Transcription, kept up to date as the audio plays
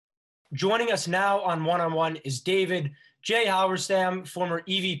Joining us now on One is David J. Halberstam, former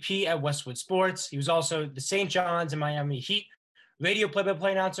EVP at Westwood Sports. He was also the St. John's and Miami Heat radio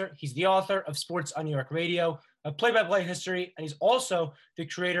play-by-play announcer. He's the author of Sports on New York Radio, a play-by-play history, and he's also the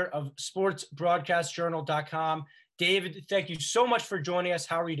creator of sportsbroadcastjournal.com. David, thank you so much for joining us.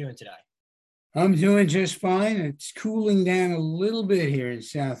 How are you doing today? I'm doing just fine. It's cooling down a little bit here in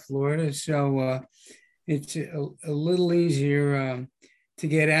South Florida, so it's a little easier to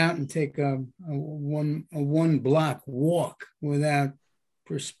get out and take a one block walk without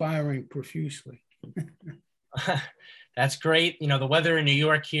perspiring profusely. That's great. You know, the weather in New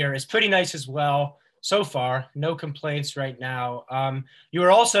York here is pretty nice as well. So far, no complaints right now. You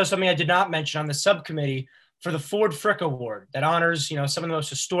were also something I did not mention on the subcommittee for the Ford Frick Award that honors, some of the most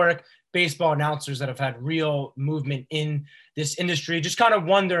historic baseball announcers that have had real movement in this industry. Just kind of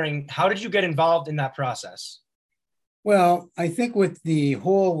wondering, how did you get involved in that process? Well, I think what the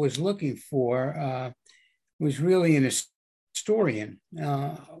Hall was looking for was really an historian.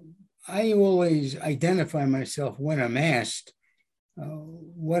 I always identify myself when I'm asked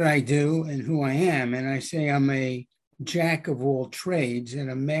what I do and who I am. And I say I'm a jack of all trades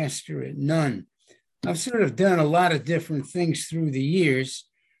and a master at none. I've sort of done a lot of different things through the years.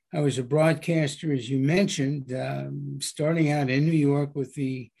 I was a broadcaster, as you mentioned, starting out in New York with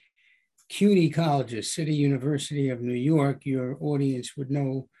the CUNY colleges, City University of New York. Your audience would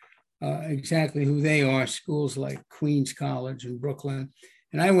know exactly who they are, schools like Queens College in Brooklyn.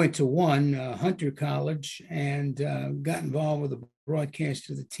 And I went to one, Hunter College, and got involved with the broadcast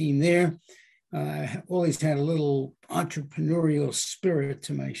of the team there. I always had a little entrepreneurial spirit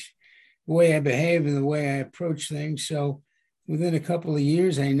to the way I behave and the way I approach things. So within a couple of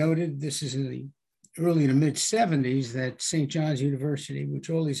years, I noted, this is in the early to mid 70s, that St. John's University, which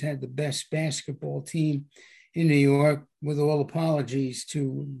always had the best basketball team in New York, with all apologies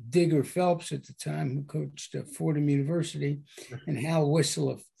to Digger Phelps at the time, who coached Fordham University, and Hal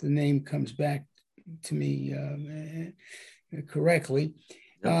Whistle, if the name comes back to me correctly.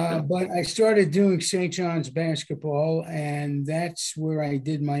 But I started doing St. John's basketball, and that's where I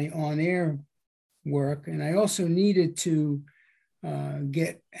did my on-air work. And I also needed to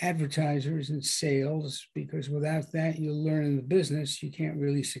get advertisers and sales, because without that, you'll learn in the business, you can't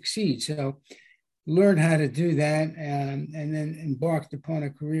really succeed. So learned how to do that, and then embarked upon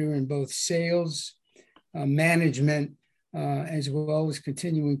a career in both sales, management, as well as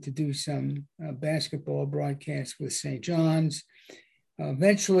continuing to do some basketball broadcasts with St. John's.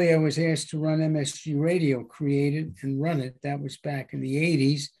 Eventually, I was asked to run MSG Radio, created and run it. That was back in the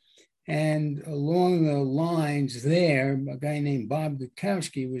 80s. And along the lines there, a guy named Bob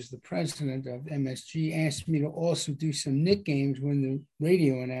Gutowski was the president of MSG, asked me to also do some Knick games when the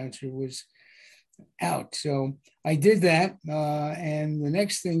radio announcer was out. So I did that. And the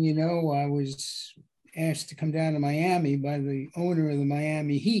next thing you know, I was asked to come down to Miami by the owner of the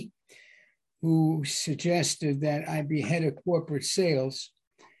Miami Heat, who suggested that I be head of corporate sales,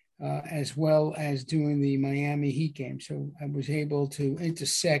 as well as doing the Miami Heat game. So I was able to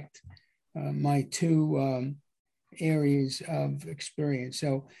intersect my two areas of experience.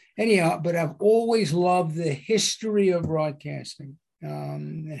 So anyhow, but I've always loved the history of broadcasting,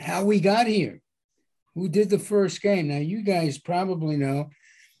 how we got here, who did the first game. Now, you guys probably know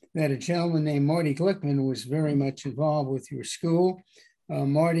that a gentleman named Marty Glickman was very much involved with your school.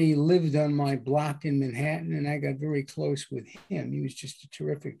 Marty lived on my block in Manhattan, and I got very close with him. He was just a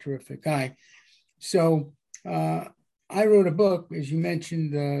terrific, terrific guy. So I wrote a book, as you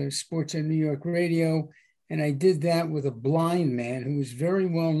mentioned, Sports on New York Radio, and I did that with a blind man who was very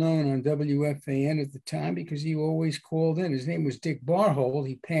well known on WFAN at the time, because he always called in. His name was Dick Barhold.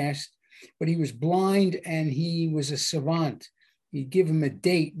 He passed, but he was blind and he was a savant. You'd give him a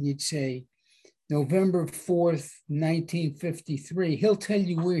date and you'd say, November 4th, 1953. He'll tell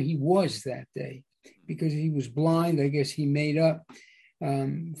you where he was that day, because he was blind. I guess he made up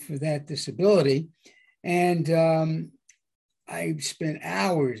for that disability. And I spent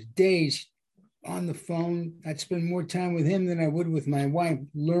hours, days on the phone. I'd spend more time with him than I would with my wife,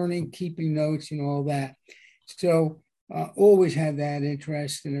 learning, keeping notes, and all that. So always had that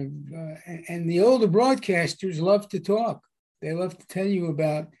interest. And the older broadcasters love to talk. They love to tell you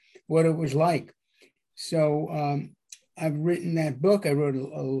about what it was like. So I've written that book. I wrote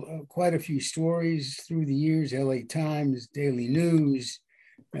quite a few stories through the years, LA Times, Daily News,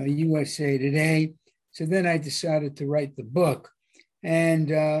 USA Today. So then I decided to write the book.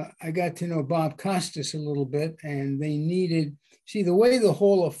 And I got to know Bob Costas a little bit, and they needed, the way the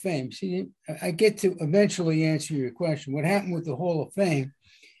Hall of Fame, I get to eventually answer your question. What happened with the Hall of Fame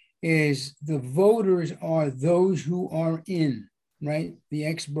is the voters are those who are in. right? The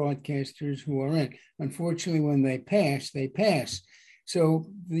ex-broadcasters who are in. Unfortunately, when they pass, they pass. So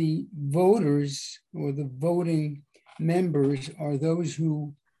the voters or the voting members are those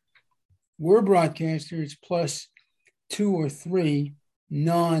who were broadcasters plus 2 or 3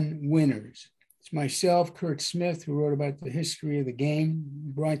 non-winners. It's myself, Curt Smith, who wrote about the history of the game,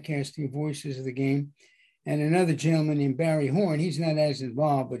 broadcasting voices of the game, and another gentleman named Barry Horn. He's not as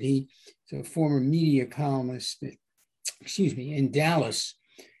involved, but he's a former media columnist, in Dallas.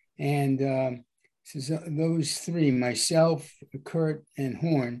 And those 3, myself, Curt, and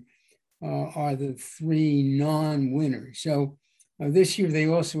Horn, are the 3 non-winners. So this year, they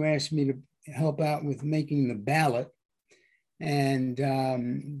also asked me to help out with making the ballot. And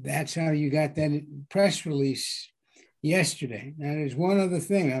that's how you got that press release yesterday. Now, there's one other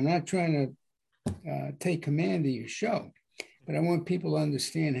thing. I'm not trying to take command of your show, but I want people to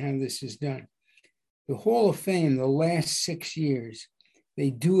understand how this is done. The Hall of Fame, the last 6 years, they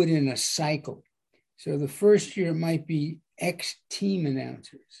do it in a cycle. So the first year it might be X team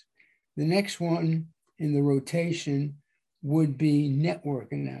announcers. The next one in the rotation would be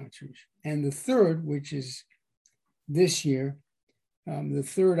network announcers. And the third, which is this year, the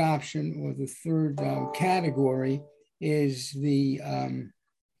third option or the third category is the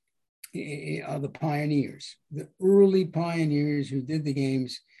pioneers, the early pioneers who did the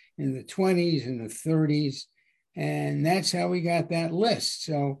games in the 20s and the 30s. And that's how we got that list.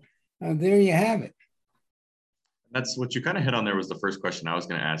 So there you have it. That's what you kind of hit on there was the first question I was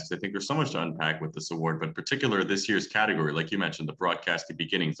going to ask. I think there's so much to unpack with this award, but in particular this year's category, like you mentioned, the broadcasting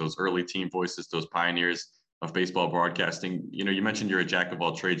beginnings, those early team voices, those pioneers of baseball broadcasting. You know, you mentioned you're a jack of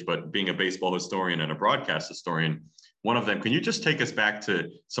all trades, but being a baseball historian and a broadcast historian, one of them, can you just take us back to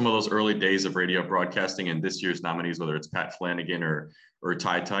some of those early days of radio broadcasting and this year's nominees, whether it's Pat Flanagan or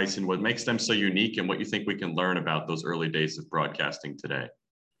Ty Tyson, what makes them so unique and what you think we can learn about those early days of broadcasting today?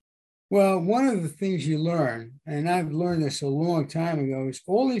 Well, one of the things you learn, and I've learned this a long time ago, is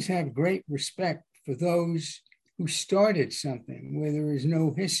always have great respect for those who started something where there is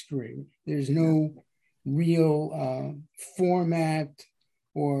no history, there's no real format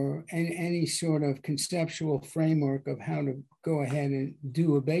or any sort of conceptual framework of how to go ahead and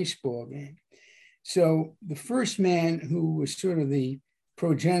do a baseball game. So the first man who was sort of the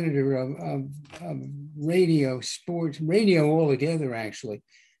progenitor of radio, sports, radio altogether, actually.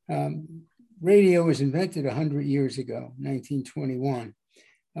 Radio was invented 100 years ago, 1921.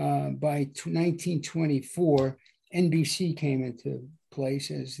 By 1924, NBC came into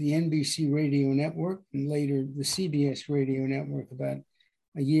place as the NBC Radio Network, and later the CBS Radio Network about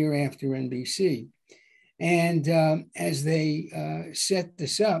a year after NBC. And as they set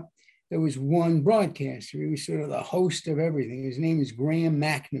this up, there was one broadcaster. He was sort of the host of everything. His name is Graham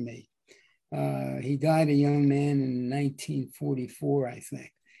McNamee. He died a young man in 1944, I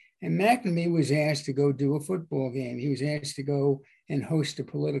think. And McNamee was asked to go do a football game. He was asked to go and host a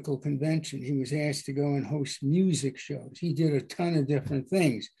political convention. He was asked to go and host music shows. He did a ton of different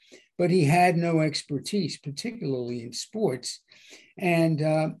things, but he had no expertise, particularly in sports. And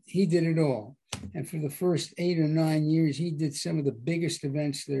he did it all. And for the first 8 or 9 years, he did some of the biggest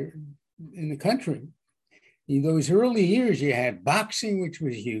events there in the country. In those early years, you had boxing, which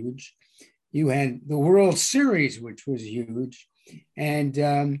was huge. You had the World Series, which was huge. And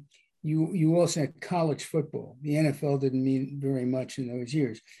you also had college football. The NFL didn't mean very much in those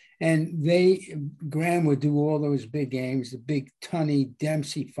years. And Graham would do all those big games, the big Tunney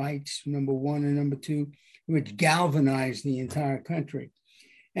Dempsey fights, number 1 and number 2, which galvanized the entire country.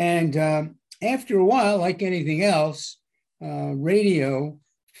 And after a while, like anything else, radio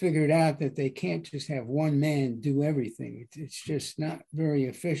figured out that they can't just have one man do everything. It's just not very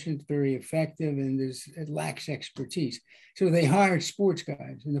efficient, very effective, and it lacks expertise. So they hired sports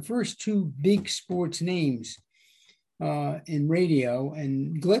guys. And the first 2 big sports names in radio,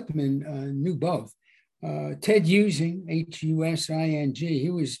 and Glickman knew both. Ted Husing, Husing, he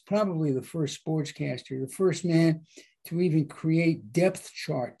was probably the first sportscaster, the first man to even create depth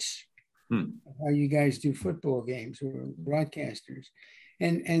charts, how you guys do football games or broadcasters.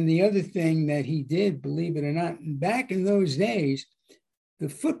 And the other thing that he did, believe it or not, back in those days, the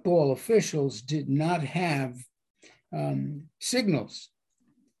football officials did not have signals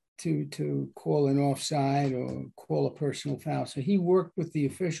to call an offside or call a personal foul. So he worked with the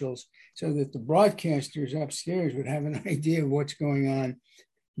officials so that the broadcasters upstairs would have an idea of what's going on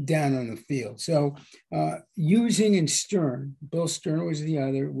down on the field. So Husing and Stern, Bill Stern was the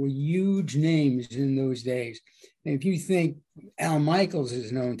other, were huge names in those days. And if you think Al Michaels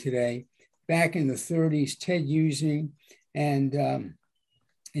is known today, back in the 30s, Ted Husing and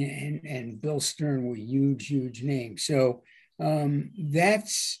Bill Stern were huge names. So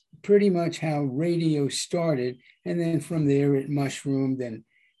That's pretty much how radio started. And then from there, it mushroomed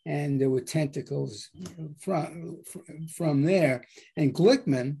and there were tentacles from there. And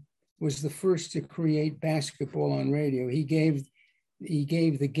Glickman was the first to create basketball on radio. He gave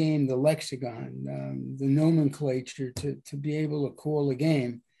the game the lexicon, the nomenclature to be able to call a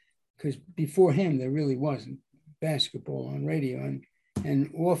game, because before him, there really wasn't basketball on radio. And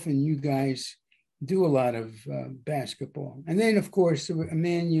often you guys do a lot of basketball. And then, of course, a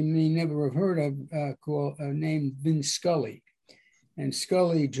man you may never have heard of named Vin Scully. And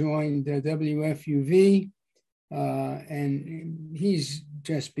Scully joined WFUV, and he's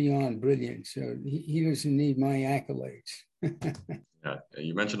just beyond brilliant. So he doesn't need my accolades. Yeah,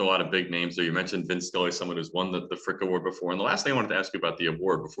 you mentioned a lot of big names there. You mentioned Vin Scully, someone who's won the Frick Award before. And the last thing I wanted to ask you about the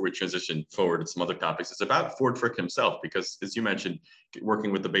award before we transition forward to some other topics is about Ford Frick himself, because as you mentioned,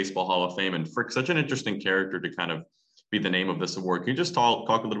 working with the Baseball Hall of Fame, and Frick, such an interesting character to kind of be the name of this award. Can you just talk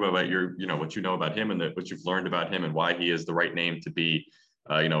a little bit about what you know about him and what you've learned about him and why he is the right name to be,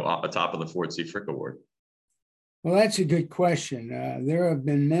 atop of the Ford C. Frick Award? Well, that's a good question. There have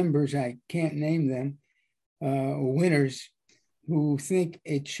been members, I can't name them, winners, who think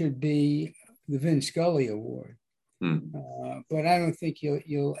it should be the Vin Scully Award. But I don't think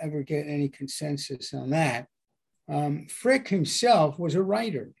you'll ever get any consensus on that. Frick himself was a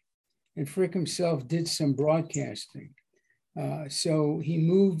writer, and Frick himself did some broadcasting. So he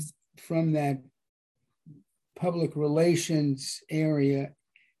moved from that public relations area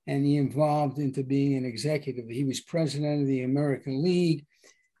and he evolved into being an executive. He was president of the American League,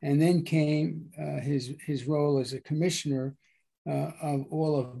 and then came his role as a commissioner of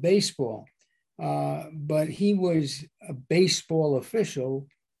all of baseball. But he was a baseball official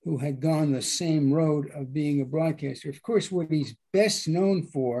who had gone the same road of being a broadcaster. Of course, what he's best known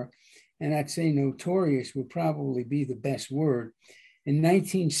for, and I'd say notorious would probably be the best word. In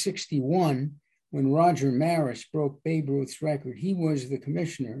 1961, when Roger Maris broke Babe Ruth's record, he was the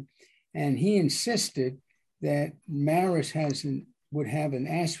commissioner, and he insisted that Maris would have an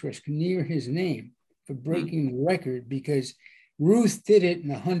asterisk near his name for breaking the record, because Ruth did it in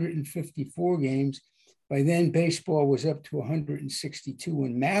 154 games. By then, baseball was up to 162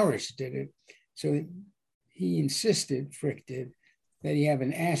 when Maris did it. So he insisted, Frick did, that he have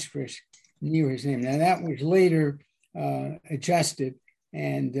an asterisk near his name. Now, that was later adjusted,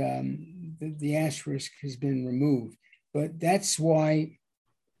 and the asterisk has been removed. But that's why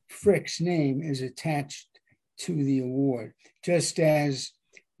Frick's name is attached to the award, just as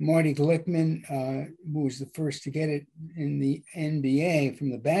Marty Glickman, who was the first to get it in the NBA from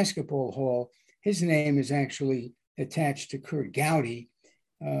the Basketball Hall, his name is actually attached to Curt Gowdy,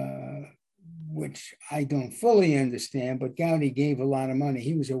 which I don't fully understand, but Gowdy gave a lot of money.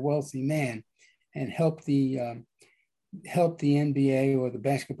 He was a wealthy man and helped the NBA or the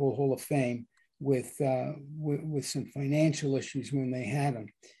Basketball Hall of Fame with some financial issues when they had him.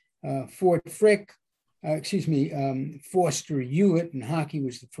 Foster Hewitt in hockey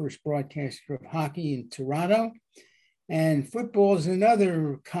was the first broadcaster of hockey in Toronto. And football is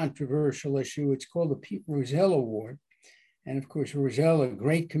another controversial issue. It's called the Pete Rozelle Award. And of course, Rozelle, a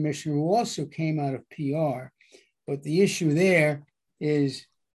great commissioner who also came out of PR. But the issue there is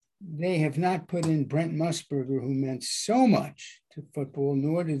they have not put in Brent Musburger, who meant so much to football,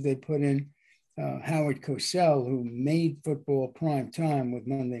 nor did they put in Howard Cosell, who made football prime time with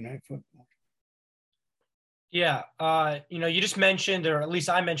Monday Night Football. Yeah, you just mentioned, or at least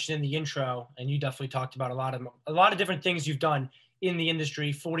I mentioned in the intro, and you definitely talked about a lot of different things you've done in the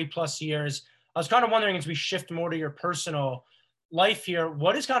industry, 40 plus years. I was kind of wondering, as we shift more to your personal life here,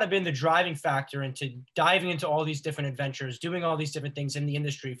 what has kind of been the driving factor into diving into all these different adventures, doing all these different things in the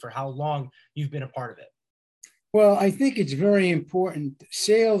industry for how long you've been a part of it? Well, I think it's very important.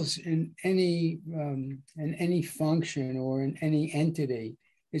 Sales in any function or in any entity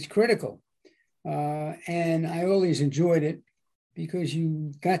is critical. And I always enjoyed it because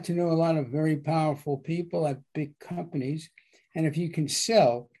you got to know a lot of very powerful people at big companies. And if you can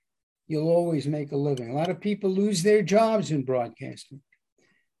sell, you'll always make a living. A lot of people lose their jobs in broadcasting.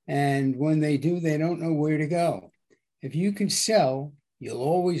 And when they do, they don't know where to go. If you can sell, you'll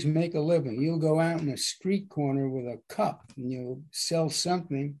always make a living. You'll go out in a street corner with a cup and you'll sell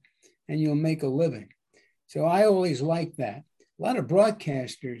something and you'll make a living. So I always like that. A lot of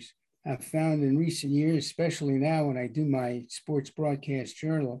broadcasters I've found in recent years, especially now when I do my sports broadcast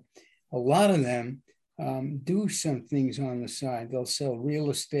journal, a lot of them do some things on the side. They'll sell real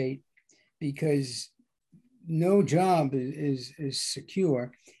estate because no job is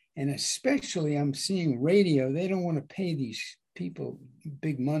secure. And especially I'm seeing radio, they don't want to pay these people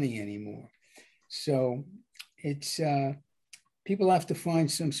big money anymore. So it's people have to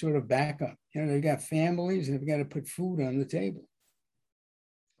find some sort of backup. They've got families and they've got to put food on the table.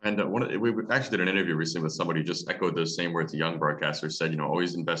 And we actually did an interview recently with somebody who just echoed those same words. A young broadcaster said,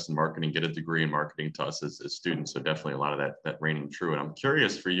 always invest in marketing, get a degree in marketing to us as students. So definitely a lot of that reigning true. And I'm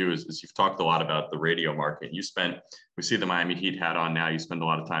curious for you, as you've talked a lot about the radio market, we see the Miami Heat hat on now, you spend a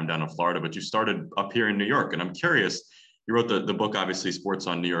lot of time down in Florida, but you started up here in New York. And I'm curious, you wrote the book, obviously, Sports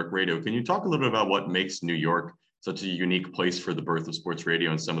on New York Radio. Can you talk a little bit about what makes New York such a unique place for the birth of sports radio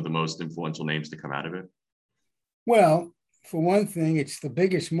and some of the most influential names to come out of it? Well, for one thing, it's the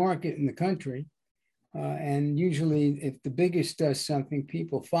biggest market in the country. And usually if the biggest does something,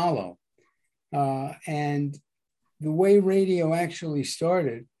 people follow. And the way radio actually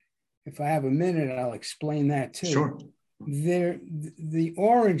started, if I have a minute, I'll explain that too. Sure. The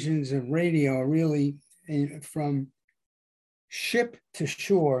origins of radio are really from ship to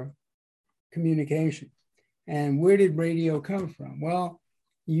shore communication. And where did radio come from? Well,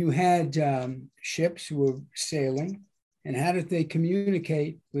 you had ships who were sailing. And how did they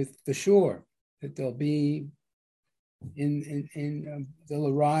communicate with the shore? That they'll be they'll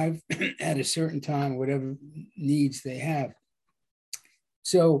arrive at a certain time, whatever needs they have.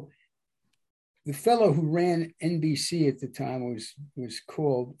 So the fellow who ran NBC at the time was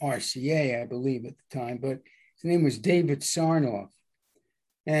called RCA, I believe, at the time, but his name was David Sarnoff.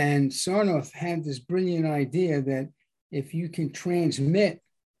 And Sarnoff had this brilliant idea that if you can transmit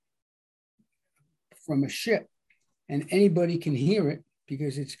from a ship, and anybody can hear it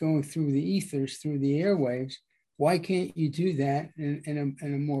because it's going through the ethers, through the airwaves, why can't you do that in a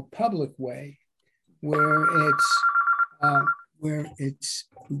more public way where it's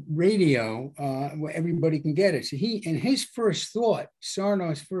radio, where everybody can get it? So his first thought,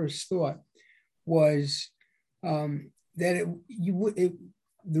 Sarnoff's first thought was that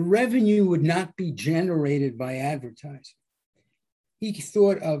the revenue would not be generated by advertising. He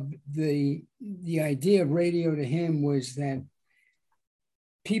thought of the idea of radio to him was that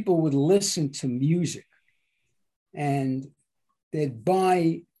people would listen to music and they'd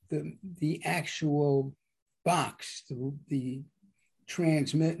buy the actual box, the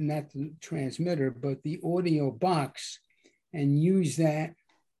transmit, not the transmitter, but the audio box, and use that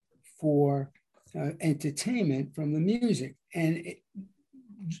for entertainment from the music. And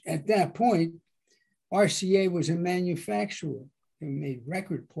at that point, RCA was a manufacturer. They made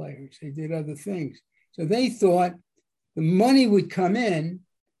record players. They did other things. So they thought the money would come in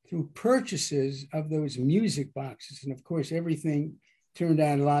through purchases of those music boxes. And of course, everything turned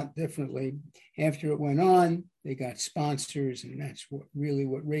out a lot differently. After it went on, they got sponsors, and that's what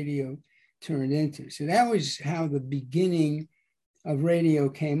radio turned into. So that was how the beginning of radio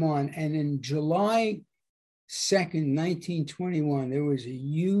came on. And in July 2nd, 1921, there was a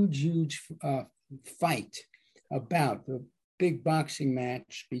huge fight about the big boxing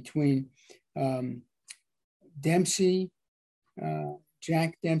match between Dempsey.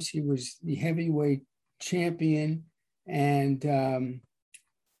 Jack Dempsey was the heavyweight champion, and I'm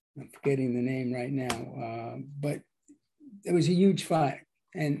forgetting the name right now, but it was a huge fight,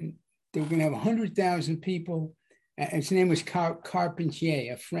 and they were going to have 100,000 people. His name was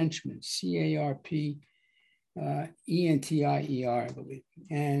Carpentier, a Frenchman, Carpentier, I believe.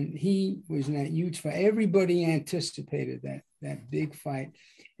 And he was in that huge fight. Everybody anticipated that big fight.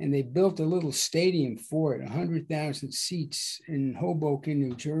 And they built a little stadium for it, 100,000 seats in Hoboken,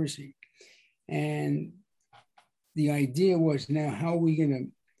 New Jersey. And the idea was, now, how are we going to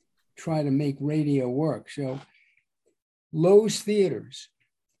try to make radio work? So Lowe's Theaters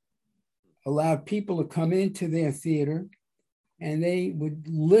allowed people to come into their theater and they would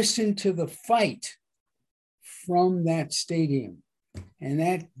listen to the fight from that stadium. And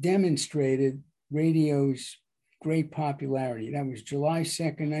that demonstrated radio's great popularity. That was July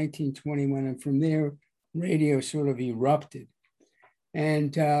 2nd, 1921. And from there, radio sort of erupted.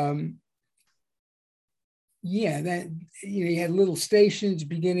 And you had little stations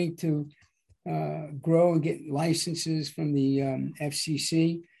beginning to grow and get licenses from the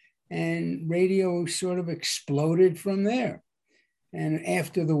FCC. And radio sort of exploded from there. And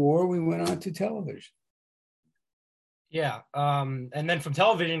after the war, we went on to television. Yeah. And then from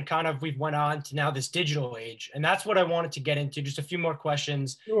television, we've went on to now this digital age. And that's what I wanted to get into. Just a few more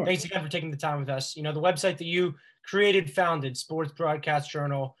questions. Sure. Thanks again for taking the time with us. The website that you founded,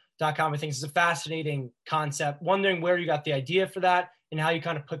 sportsbroadcastjournal.com, I think is a fascinating concept. Wondering where you got the idea for that and how you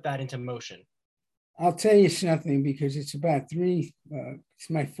kind of put that into motion. I'll tell you something, because it's about it's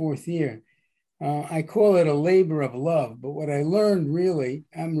my fourth year. I call it a labor of love. But what I learned, really,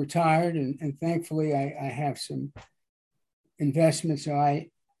 I'm retired and thankfully I have some investments. So I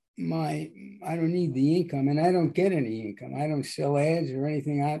I don't need the income, and I don't get any income. I don't sell ads or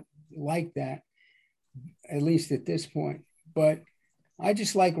anything out like that, at least at this point. But I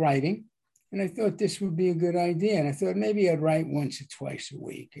just like writing, and I thought this would be a good idea. And I thought maybe I'd write once or twice a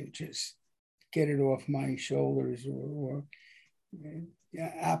week and just get it off my shoulders, or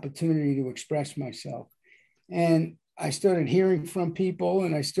opportunity to express myself. And I started hearing from people,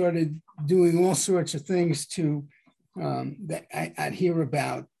 and I started doing all sorts of things to that I'd hear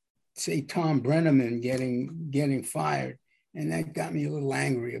about, say, Tom Brenneman getting fired, and that got me a little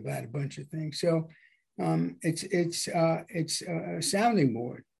angry about a bunch of things. So it's a sounding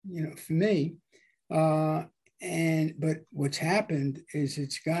board, for me. But what's happened is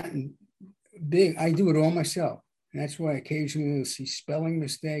it's gotten big. I do it all myself. And that's why occasionally you'll see spelling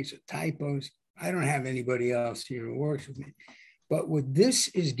mistakes or typos. I don't have anybody else here who works with me. But what this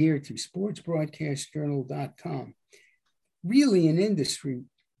is geared to, sportsbroadcastjournal.com, really an industry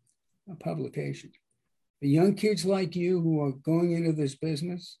publication. The young kids like you who are going into this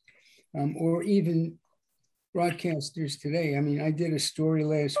business, or even broadcasters today. I mean, I did a story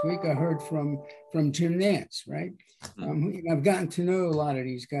last week. I heard from Jim Nantz, right? I've gotten to know a lot of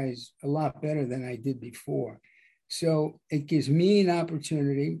these guys a lot better than I did before. So it gives me an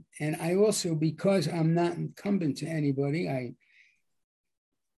opportunity. And I also, because I'm not incumbent to anybody,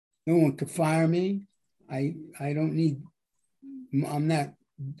 no one could fire me. I don't need, I'm not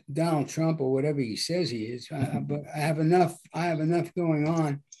Donald Trump or whatever he says he is, but I have enough going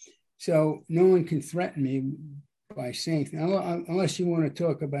on. So no one can threaten me by saying, unless you want to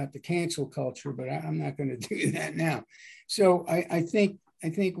talk about the cancel culture, but I'm not going to do that now. So I think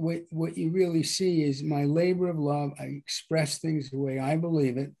what you really see is my labor of love. I express things the way I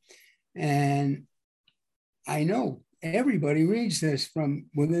believe it. And I know everybody reads this from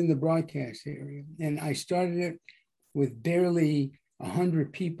within the broadcast area. And I started it with barely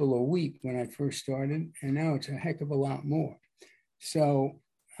 100 people a week when I first started. And now it's a heck of a lot more. So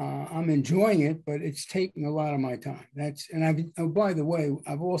I'm enjoying it, but it's taking a lot of my time. By the way,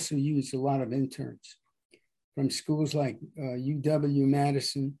 I've also used a lot of interns from schools like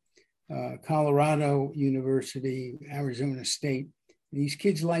UW-Madison, Colorado University, Arizona State. These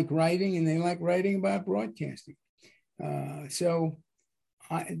kids like writing, and they like writing about broadcasting.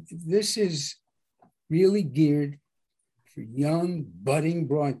 This is really geared for young, budding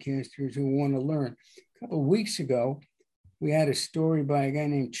broadcasters who want to learn. A couple of weeks ago, we had a story by a guy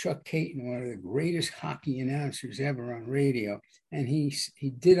named Chuck Caton, one of the greatest hockey announcers ever on radio. And he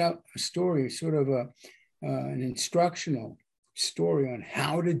did up a story, sort of an instructional story on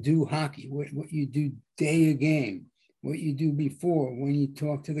how to do hockey, what you do day of game, what you do before when you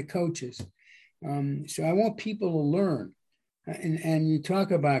talk to the coaches. So I want people to learn. And you talk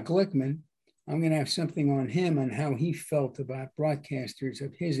about Glickman, I'm going to have something on him on how he felt about broadcasters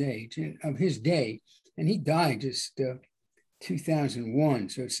of his age and of his day. And he died just 2001,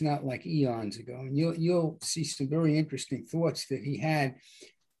 so it's not like eons ago. And you'll see some very interesting thoughts that he had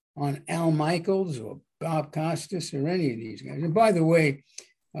on Al Michaels or Bob Costas or any of these guys. And by the way,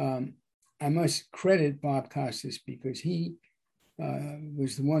 I must credit Bob Costas because he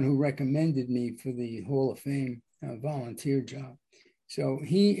was the one who recommended me for the Hall of Fame volunteer job. So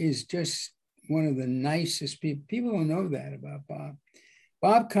he is just one of the nicest people. People don't know that about Bob.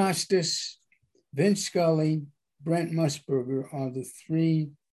 Bob Costas, Vince Scully, Brent Musburger are the three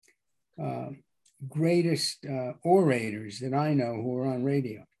greatest orators that I know who are on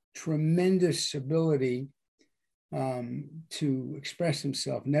radio. Tremendous ability to express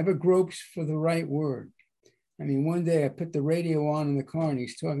himself, never gropes for the right word. I mean, one day I put the radio on in the car and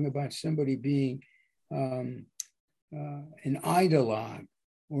he's talking about somebody being an ideologue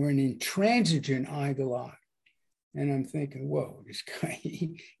or an intransigent ideologue. And I'm thinking, whoa, this guy,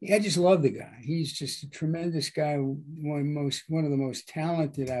 I just love the guy. He's just a tremendous guy, one of the most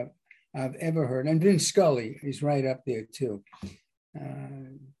talented I've ever heard. And Vince Scully is right up there too.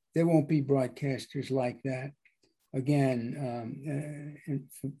 There won't be broadcasters like that again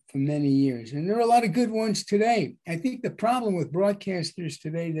for many years. And there are a lot of good ones today. I think the problem with broadcasters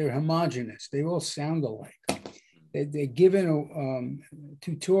today, they're homogenous. They all sound alike. They're given a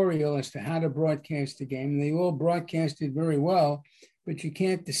tutorial as to how to broadcast the game. They all broadcast it very well, but you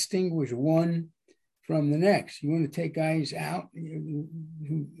can't distinguish one from the next. You want to take guys out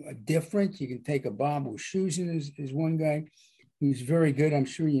who are different. You can take a Bob Wischusen as one guy who's very good. I'm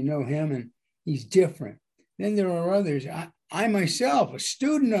sure you know him, and he's different. Then there are others. I myself, a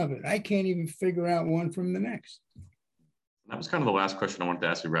student of it, I can't even figure out one from the next. That was kind of the last question I wanted to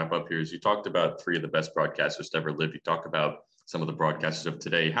ask you to wrap up here. Is you talked about three of the best broadcasters to ever live. You talked about some of the broadcasters of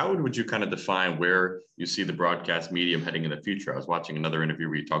today. How would you kind of define where you see the broadcast medium heading in the future? I was watching another interview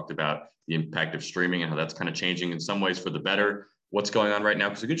where you talked about the impact of streaming and how that's kind of changing in some ways for the better. What's going on right now?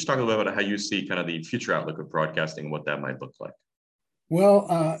 Because we could just talk a little bit about how you see kind of the future outlook of broadcasting and what that might look like. Well,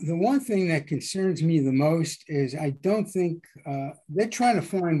 the one thing that concerns me the most is I don't think they're trying to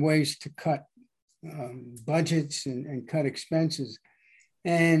find ways to cut budgets and cut expenses.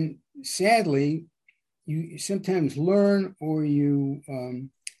 And sadly, you sometimes learn, or you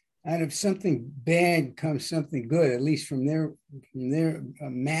out of something bad comes something good, at least from their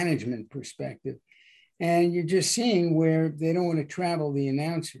management perspective. And you're just seeing where they don't want to travel the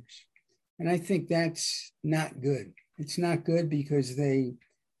announcers. And I think that's not good. It's not good because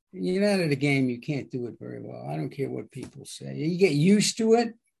you're not at a game, you can't do it very well. I don't care what people say. You get used to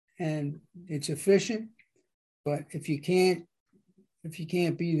it and it's efficient, but if you can't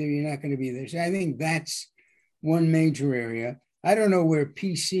be there, you're not going to be there. So I think that's one major area. I don't know where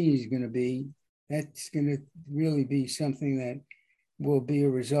PC is going to be. That's going to really be something that will be a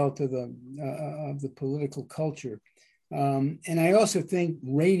result of the political culture. And I also think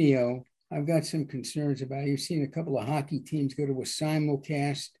radio, I've got some concerns about. You've seen a couple of hockey teams go to a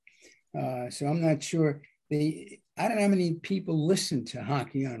simulcast. So I'm not sure. I don't know how many people listen to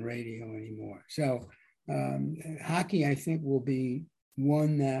hockey on radio anymore. So hockey, I think, will be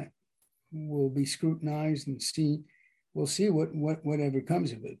one that will be scrutinized and we'll see whatever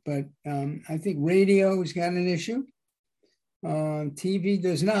comes of it. But I think radio has got an issue. TV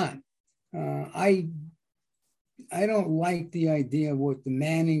does not. I don't like the idea of what the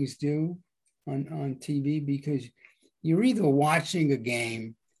Mannings do on TV, because you're either watching a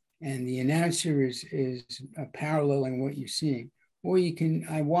game and the announcer is paralleling what you're seeing, or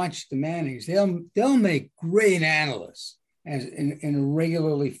I watch the Mannings. They'll make great analysts as in a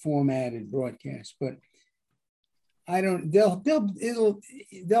regularly formatted broadcast, but they'll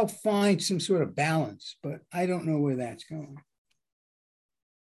find some sort of balance, but I don't know where that's going.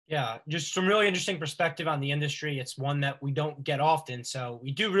 Yeah, just some really interesting perspective on the industry. It's one that we don't get often. So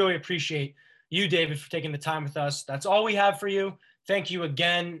we do really appreciate you, David, for taking the time with us. That's all we have for you. Thank you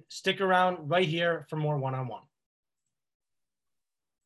again. Stick around right here for more one-on-one.